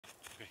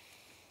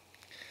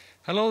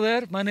Hello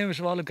there, my name is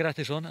Valur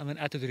Grettisson. I'm an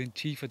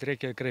editor-in-chief at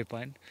Reykjavík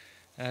Grapevine.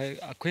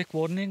 A quick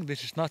warning,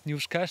 this is not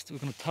newscast. We're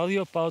going to tell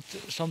you about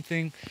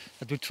something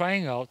that we're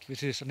trying out,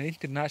 which is an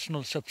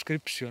international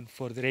subscription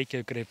for the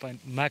Reykjavík Grapevine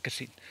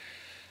magazine.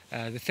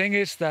 The thing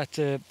is that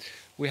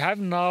we have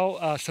now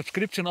a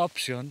subscription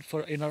option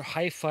in our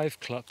High Five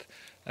Club.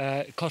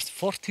 It costs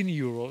 14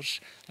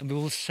 euros and we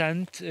will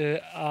send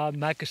a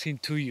magazine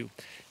to you.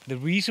 The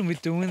reason we're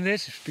doing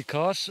this is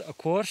because, of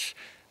course,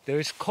 there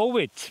is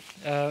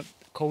COVID.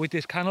 COVID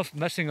is kind of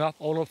messing up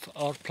all of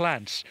our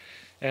plans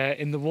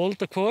in the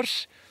world, of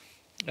course.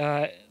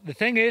 The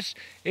thing is,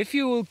 if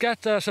you will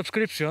get a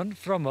subscription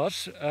from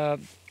us,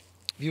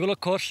 we will,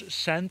 of course,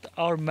 send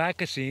our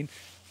magazine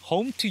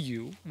home to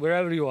you,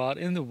 wherever you are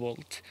in the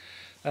world.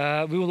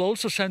 We will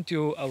also send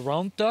you a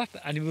roundup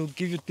and we will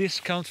give you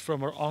discounts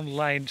from our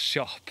online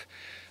shop.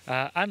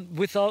 And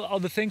with all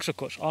other things, of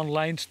course,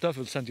 online stuff,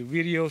 we'll send you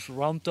videos,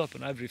 roundup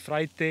on every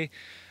Friday.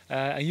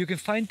 And you can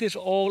find this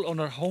all on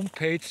our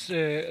homepage,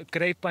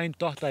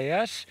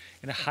 grapevine.is,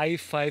 in a High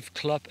Five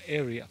Club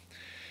area.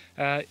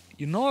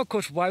 You know, of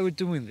course, why we're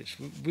doing this.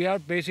 We are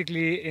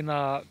basically in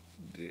an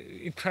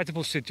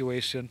incredible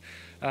situation.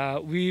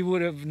 We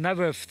would have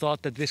never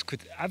thought that this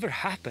could ever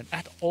happen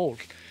at all.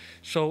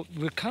 So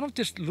we're kind of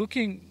just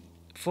looking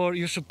for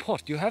your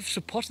support. You have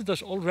supported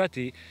us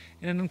already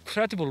in an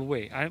incredible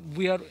way. And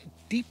we are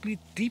deeply,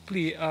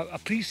 deeply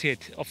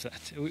appreciative of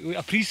that. We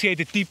appreciate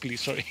it deeply,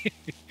 sorry.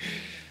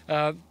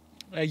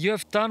 You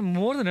have done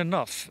more than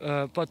enough,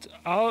 but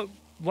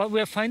what we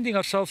are finding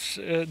ourselves,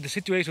 the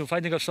situation we're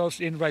finding ourselves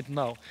in right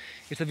now,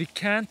 is that we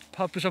can't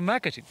publish a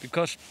magazine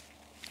because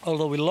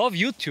although we love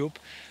YouTube,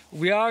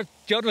 we are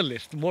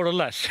journalists, more or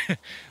less.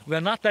 We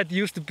are not that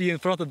used to be in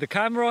front of the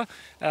camera,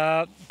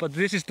 but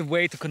this is the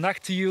way to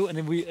connect to you,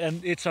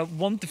 and it's a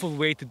wonderful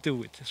way to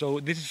do it. So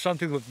this is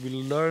something that we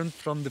learned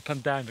from the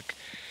pandemic.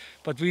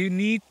 But we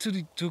need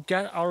to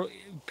get our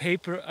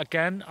paper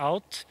again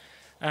out.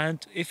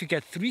 And if we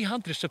get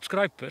 300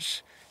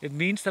 subscribers, it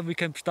means that we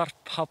can start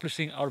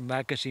publishing our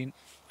magazine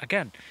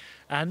again.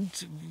 And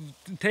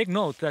take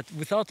note that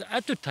without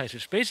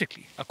advertisers,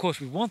 basically, of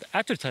course we want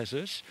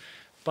advertisers,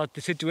 but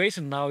the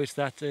situation now is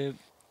that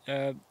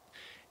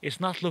it's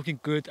not looking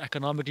good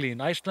economically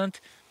in Iceland.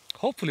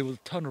 Hopefully we'll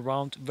turn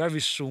around very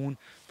soon,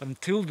 but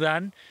until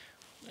then,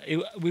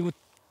 we would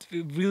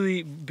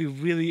be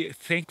really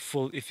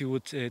thankful if you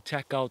would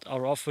check out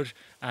our offer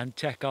and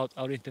check out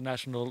our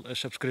international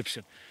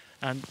subscription.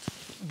 And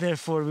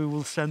therefore we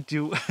will send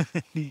you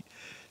the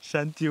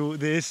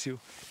issue.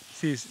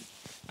 See,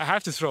 I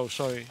have to throw,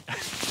 sorry.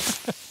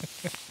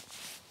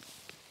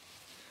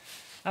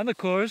 And of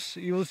course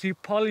you will see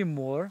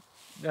Polymore.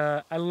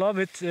 I love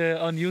it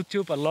on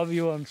YouTube. I love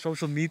you on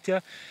social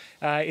media.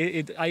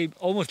 I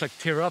almost like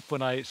tear up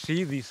when I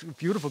see these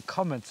beautiful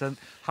comments and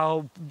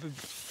how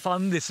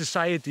fun this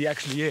society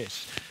actually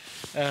is.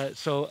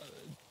 So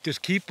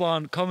just keep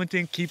on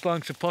commenting, keep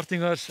on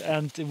supporting us,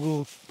 and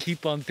we'll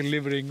keep on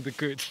delivering the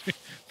goods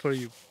for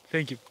you.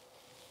 Thank you.